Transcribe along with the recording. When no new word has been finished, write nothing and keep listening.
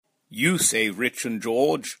You say Rich and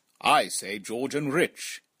George, I say George and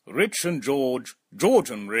Rich. Rich and George, George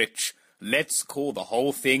and Rich, let's call the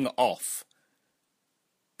whole thing off.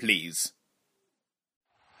 Please.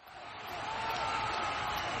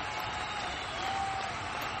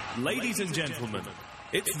 Ladies and gentlemen,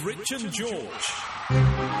 it's Rich and George.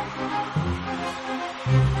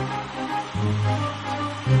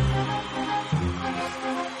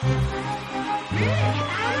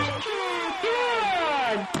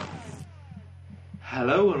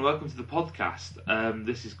 Hello and welcome to the podcast.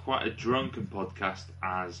 This is quite a drunken podcast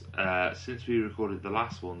as since we recorded the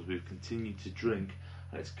last ones we've continued to drink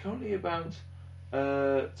and it's currently about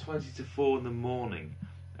 20 to 4 in the morning.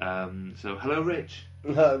 So hello Rich.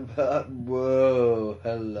 Whoa,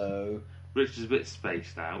 hello. Rich is a bit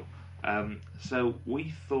spaced out. So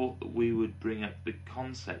we thought that we would bring up the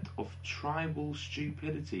concept of tribal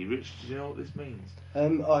stupidity. Rich, do you know what this means?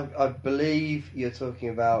 I believe you're talking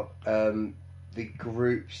about the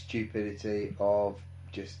group stupidity of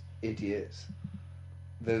just idiots.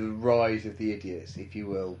 The rise of the idiots, if you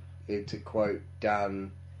will. To quote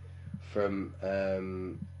Dan from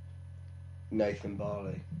Nathan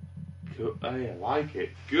Barley. Cool. Oh, yeah, I like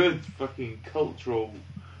it. Good fucking cultural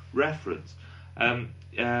reference.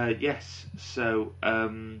 Yes, so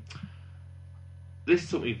this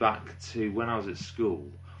took me back to when I was at school,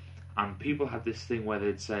 and people had this thing where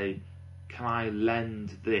they'd say, "Can I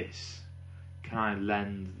lend this? Can I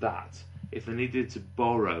lend that?" If they needed to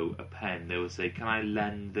borrow a pen, they would say, "Can I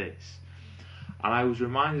lend this?" And I was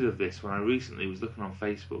reminded of this when I recently was looking on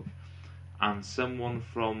Facebook, and someone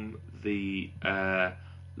from the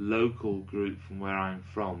local group from where I'm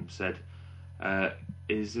from said,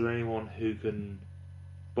 "Is there anyone who can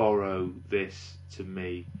borrow this to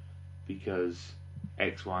me because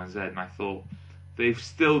X, Y, and Z?" And I thought, they've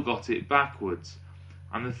still got it backwards.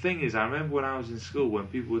 And the thing is, I remember when I was in school when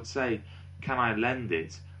people would say, "Can I lend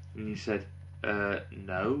it?" and you said,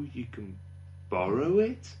 "No, you can borrow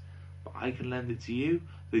it, but I can lend it to you."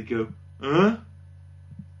 They'd go, "Huh?"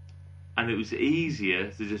 And it was easier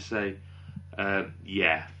to just say,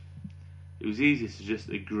 yeah. It was easier to just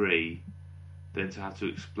agree than to have to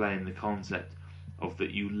explain the concept of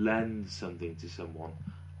that you lend something to someone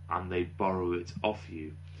and they borrow it off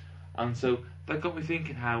you. And so that got me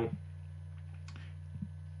thinking how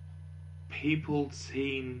people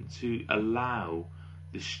seem to allow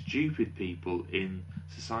the stupid people in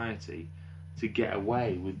society to get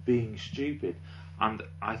away with being stupid. And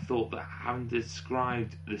I thought that having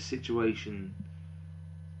described the situation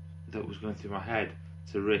that was going through my head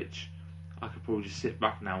to Rich, I could probably just sit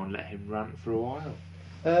back now and let him rant for a while.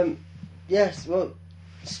 Yes, well,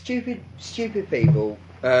 stupid people.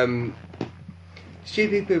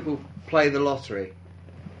 Stupid people play the lottery.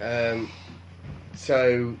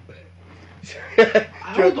 So.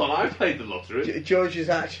 Hold on, I played the lottery. George has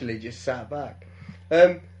actually just sat back.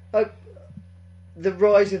 The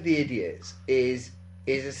rise of the idiots is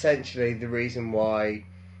essentially the reason why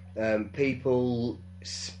people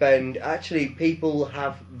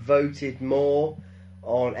have voted more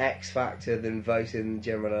on X Factor than voted in the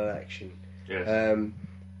general election. Yes.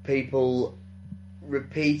 People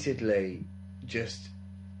repeatedly just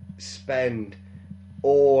spend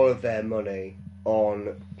all of their money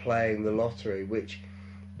on playing the lottery, which,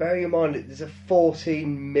 bearing in mind that there's a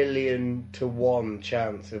 14 million to 1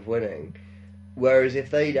 chance of winning, whereas if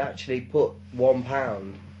they'd actually put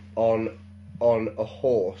 £1 on a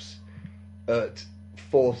horse at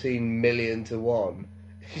 14 million to 1,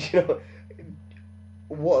 you know,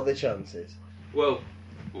 what are the chances? Well,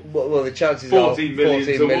 the chances 14 are million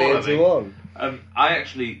 14 to million 1, to 1. I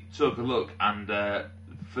actually took a look, and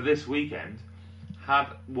for this weekend, had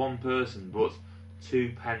one person put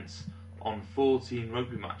 2 pence on 14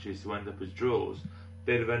 rugby matches to end up as draws,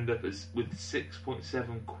 they'd have ended up with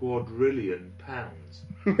 6.7 quadrillion pounds.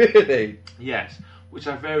 Really? Yes, which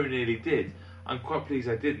I very nearly did. I'm quite pleased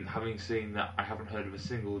I didn't, having seen that I haven't heard of a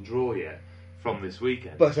single draw yet from this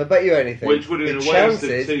weekend. But I bet you anything, which would have been a waste of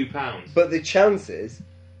 £2. But the chances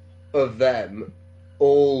of them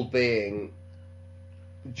all being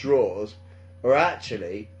draws are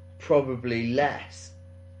actually probably less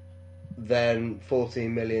than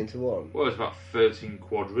 14 million to 1. Well, it's about 13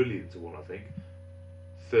 quadrillion to 1, I think.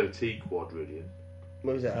 30 quadrillion.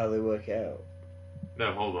 What is that, how they work it out?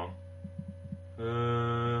 No, hold on.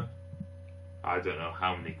 I don't know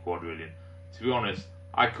how many quadrillion. To be honest,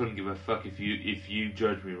 I couldn't give a fuck if you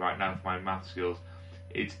judge me right now for my math skills.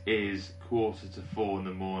 It is 3:45 in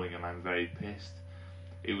the morning and I'm very pissed.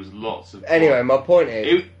 It was lots of... Anyway, my point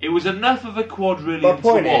is... It was enough of a quadrillion to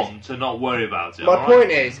 1 to not worry about it. My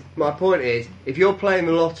point is, if you're playing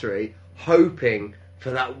the lottery hoping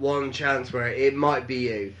for that one chance where it might be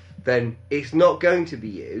you, then it's not going to be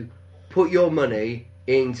you. Put your money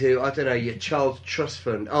into, I don't know, your child's trust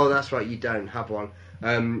fund. Oh, that's right, you don't have one.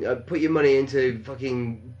 Put your money into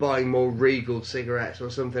fucking buying more Regal cigarettes or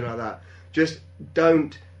something like that. Just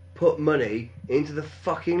don't put money into the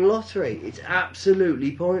fucking lottery. It's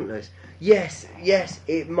absolutely pointless. Yes,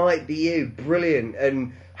 it might be you. Brilliant.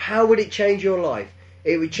 And how would it change your life?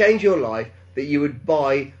 It would change your life that you would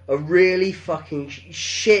buy a really fucking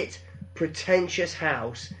shit, pretentious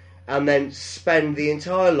house and then spend the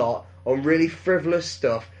entire lot on really frivolous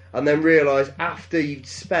stuff and then realise after you've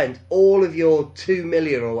spent all of your 2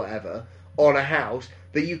 million or whatever on a house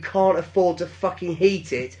that you can't afford to fucking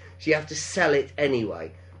heat it, so you have to sell it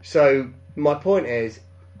anyway. So my point is,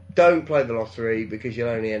 don't play the lottery because you'll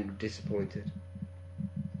only end up disappointed.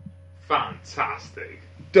 Fantastic.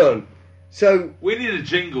 Done. So we need a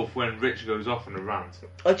jingle for when Rich goes off on a rant.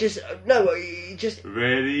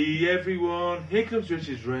 Ready, everyone? Here comes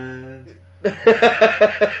Rich's rant.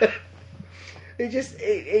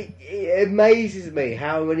 It amazes me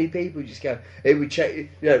how many people just go, it would change,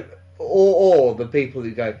 or the people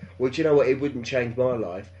who go, well, do you know what? It wouldn't change my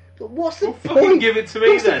life. But what's the point? Fucking give it to me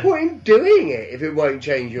what's then. the point in doing it if it won't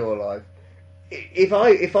change your life? If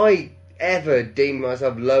I ever deem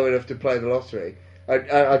myself low enough to play the lottery,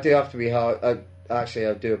 I do have to be hard. I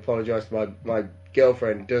do apologise to my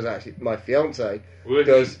girlfriend. My fiance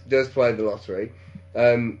does play the lottery,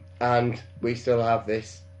 and we still have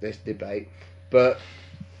this debate. But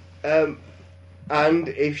and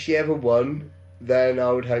if she ever won, then I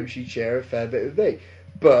would hope she'd share a fair bit with me.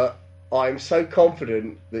 But I'm so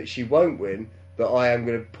confident that she won't win that I am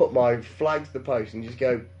going to put my flag to the post and just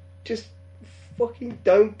go, just fucking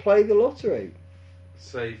don't play the lottery.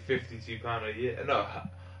 Say £52 a year. No,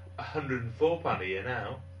 £104 a year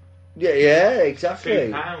now. Yeah, exactly.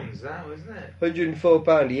 £2 now, isn't it?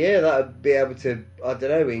 £104 a year. That would be able to, I don't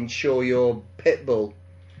know, insure your pit bull.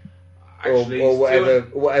 Actually, or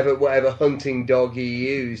whatever hunting dog you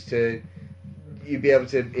use to, you'd be able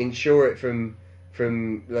to insure it from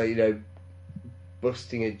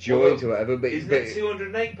busting a joint or whatever. But isn't it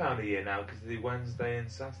 £208 a year now because of the Wednesday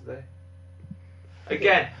and Saturday?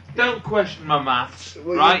 Again, don't question my maths,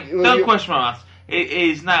 right? Don't question my maths. It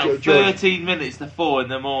is now 13 minutes to 4 in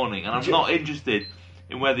the morning, and I'm not interested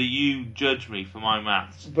in whether you judge me for my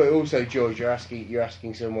maths. But also, George, you're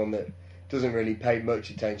asking someone that doesn't really pay much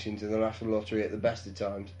attention to the National Lottery at the best of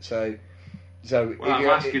times. So I'm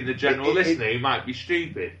asking the general listener who might be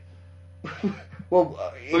stupid. Well,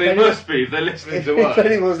 they must be if they're listening to us. If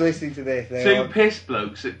anyone's listening to this, two piss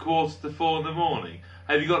blokes at 3:45 in the morning.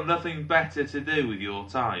 Have you got nothing better to do with your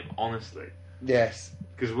time, honestly? Yes.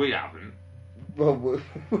 Because we haven't. Well,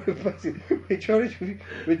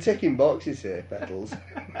 we're ticking boxes here, Petals.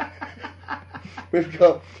 We've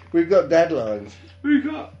got deadlines. We've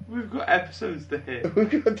got episodes to hit.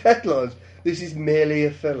 We've got deadlines. This is merely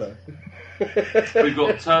a filler. We've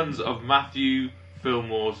got tons of Matthew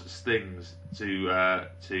Fillmore's stings to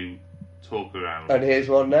talk around. And here's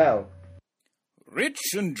one now.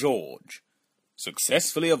 Rich and George,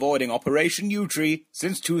 successfully avoiding Operation Yewtree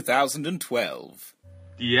since 2012.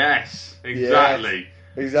 Yes, exactly.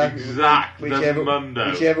 Yes, exactly.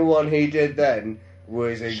 Whichever one he did then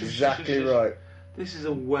was exactly right. This is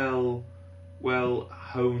a well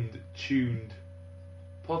honed, tuned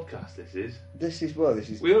podcast. This is.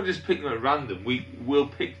 We don't just pick them at random. We'll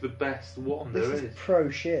pick the best one there is. This is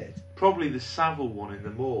pro shit. Probably the Savile one in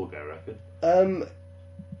the morgue, I reckon.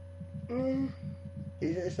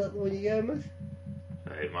 Is that the one you're going with?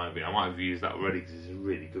 It might be. I might have used that already because it's a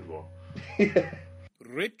really good one.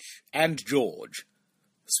 Rich and George,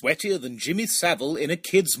 sweatier than Jimmy Savile in a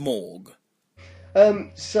kid's morgue.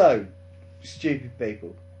 So, stupid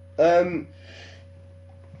people. I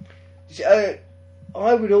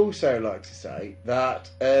would also like to say that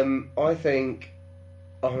I think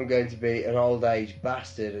I'm going to be an old age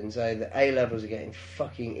bastard and say that A-levels are getting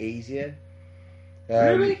fucking easier.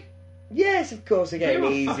 Really? Yes, of course they're getting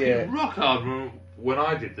easier. Fucking rock hard when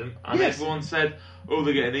I did them, and everyone said, "Oh,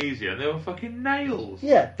 they're getting easier," and they were fucking nails.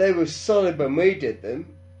 Yeah, they were solid when we did them,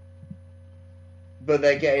 but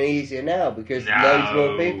they're getting easier now because loads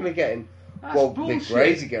more people are getting. That's bullshit. The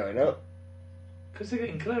grades are going up. Because they're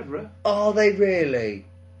getting cleverer. Are they really?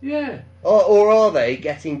 Yeah. Or are they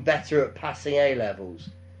getting better at passing A-levels?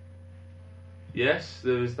 Yes,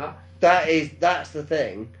 there is that. That's the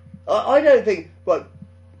thing. I don't think.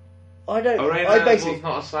 I don't. I basically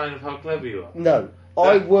not a sign of how clever you are. No,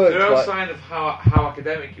 I work. They're a sign of how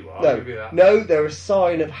academic you are. I'll give you that. No, they're a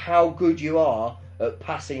sign of how good you are at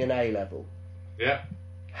passing an A-level. Yeah.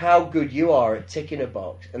 How good you are at ticking a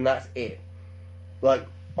box, and that's it. Like,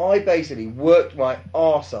 I basically worked my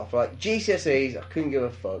arse off. Like, GCSEs, I couldn't give a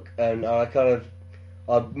fuck. And I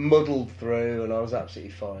muddled through and I was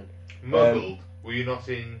absolutely fine. Muddled? Were you not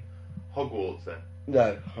in Hogwarts then?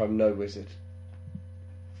 No, I'm no wizard.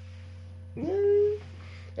 No.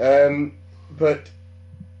 But,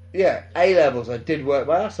 yeah, A-levels, I did work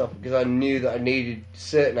my ass off because I knew that I needed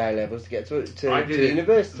certain A-levels to get to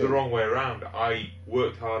university. The wrong way around. I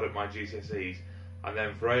worked hard at my GCSEs and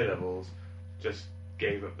then for A-levels just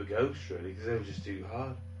gave up the ghost, really, because they were just too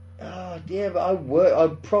hard. Oh, yeah, but I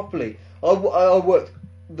worked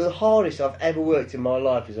the hardest I've ever worked in my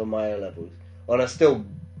life is on my A-levels. And I still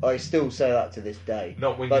say that to this day.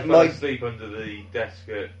 Not when you fell asleep under the desk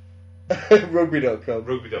at Rugby.com.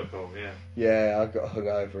 Rugby.com, yeah. Yeah, I got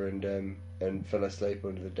hungover and fell asleep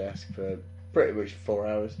under the desk for pretty much 4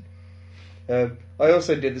 hours. I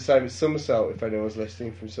also did the same at Somersault, if anyone's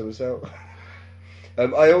listening from Somersault.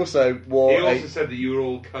 I also wore. He also said that you were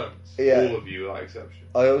all cunts. Yeah. All of you, without exception.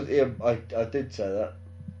 I did say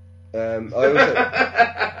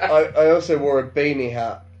that. I also wore a beanie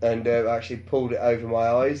hat and actually pulled it over my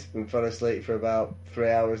eyes and fell asleep for about 3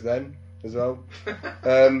 hours then as well.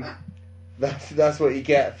 That's what you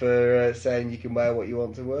get for saying you can wear what you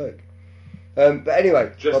want to work. But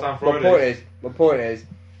anyway, my point is,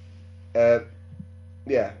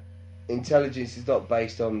 yeah, intelligence is not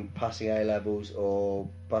based on passing A-levels or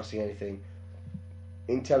passing anything.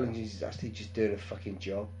 Intelligence is actually just doing a fucking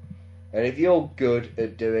job. And if you're good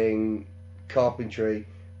at doing carpentry,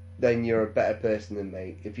 then you're a better person than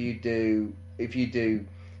me. If you do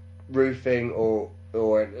roofing or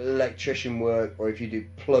electrician work, or if you do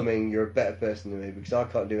plumbing, you're a better person than me because I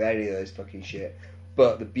can't do any of those fucking shit.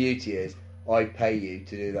 But the beauty is, I pay you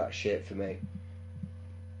to do that shit for me.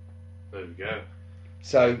 There we go.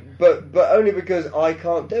 So, but only because I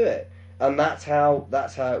can't do it, and that's how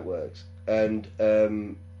it works. And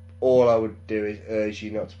all I would do is urge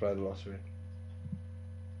you not to play the lottery.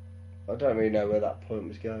 I don't really know where that point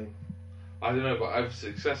was going. I don't know, but I've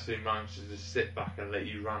successfully managed to just sit back and let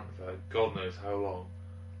you rant for God knows how long.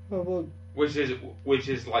 Well, which is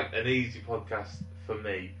like an easy podcast for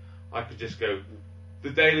me. I could just go, the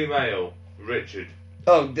Daily Mail, Richard.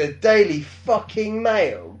 Oh, the Daily fucking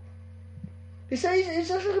Mail. It's like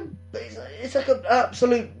an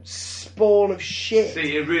absolute spawn of shit.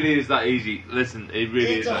 See, it really is that easy. Listen, it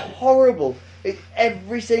really is that. It's horrible.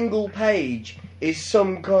 Every single page is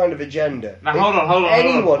some kind of agenda. Now, hold on.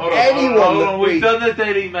 Anyone. We've done the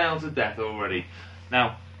Daily Mail to death already.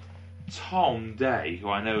 Now, Tom Day, who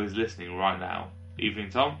I know is listening right now, evening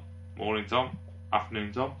Tom, morning Tom,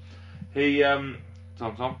 afternoon Tom, he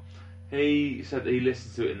said that he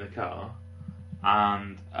listened to it in the car,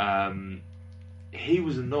 and he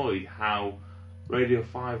was annoyed how Radio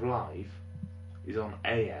 5 Live is on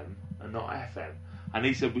AM and not FM, and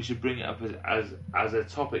he said we should bring it up as a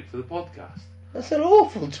topic for the podcast. That's an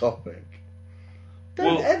awful topic.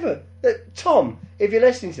 Tom, if you're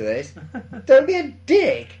listening to this, don't be a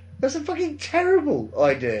dick. That's a fucking terrible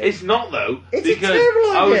idea. It's not though. It's a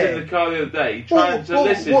terrible idea. I was in the car the other day trying to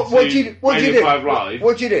listen to Radio 5 Live.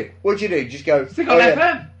 What'd you do? Just go stick on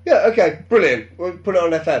FM. Yeah, okay, brilliant. We'll put it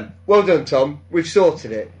on FM. Well done, Tom. We've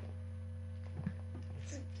sorted it.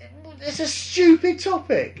 It's a stupid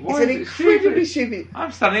topic. Why it's an incredibly stupid.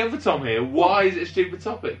 I'm standing up for Tom here. Why is it a stupid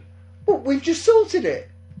topic? Well, we've just sorted it.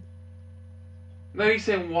 No, he's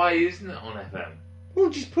saying why isn't it on FM? Well,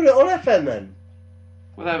 just put it on FM then.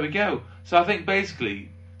 Well, there we go. So I think basically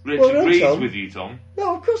Rich agrees with you, Tom.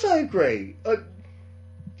 No, of course I agree.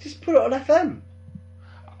 Just put it on FM.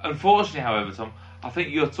 Unfortunately, however, Tom, I think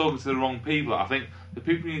you're talking to the wrong people. I think the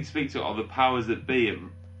people you need to speak to are the powers that be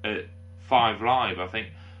at 5 Live. I think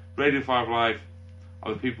Radio 5 Live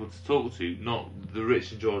are the people to talk to, not the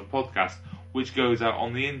Rich and George podcast, which goes out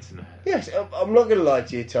on the internet. Yes, I'm not going to lie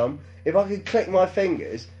to you, Tom. If I could click my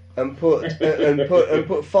fingers and put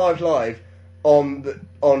put 5 Live on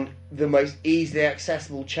the most easily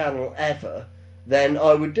accessible channel ever, then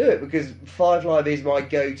I would do it because 5 Live is my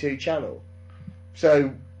go-to channel.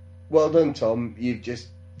 So, well done, Tom. You've just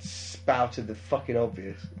spouted the fucking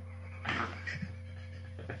obvious.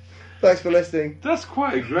 Thanks for listening. That's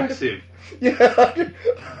quite aggressive. Yeah.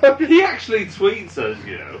 He actually tweets us,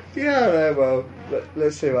 you know. Yeah, I know. Well,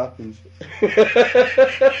 let's see what happens.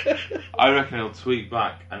 I reckon he'll tweet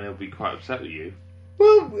back and he'll be quite upset with you.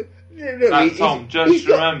 Well, look, Tom, just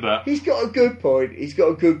remember... He's got a good point. He's got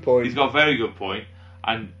a very good point.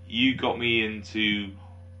 And you got me into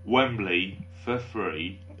Wembley for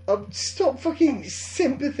free. Stop fucking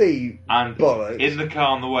sympathy, and bollocks. In the car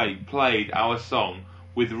on the way, played our song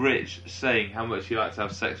with Rich saying how much he likes to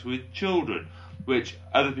have sex with children. which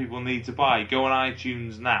other people need to buy. Go on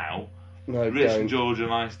iTunes now. No, Rich don't. and George, A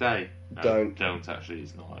Nice Day. No, Don't. Don't actually.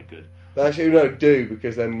 It's not that good. Actually, no, do,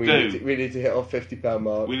 because then we Do. need to hit our £50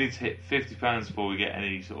 mark. We need to hit £50 before we get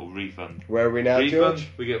any sort of refund. Where are we now, Refund, George?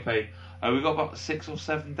 we get paid. We got about 6 or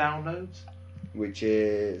 7 downloads. Which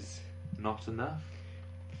is Not enough.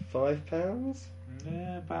 £5.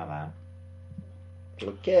 Yeah, about that.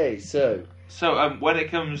 Okay, so So when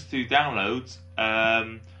it comes to downloads,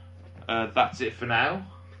 that's it for now.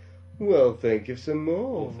 we'll think of some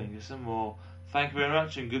more. We'll think of some more. Thank you very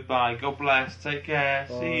much and goodbye. God bless. Take care.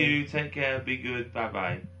 Bye. See you. Take care. Be good. Bye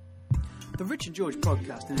bye. The Rich and George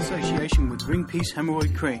podcast in association with Ring Peace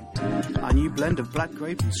Hemorrhoid Cream. Our new blend of black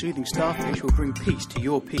grape and soothing starfish will bring peace to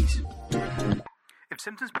your peace. If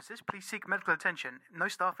symptoms persist, please seek medical attention. No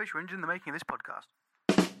starfish were injured in the making of this podcast.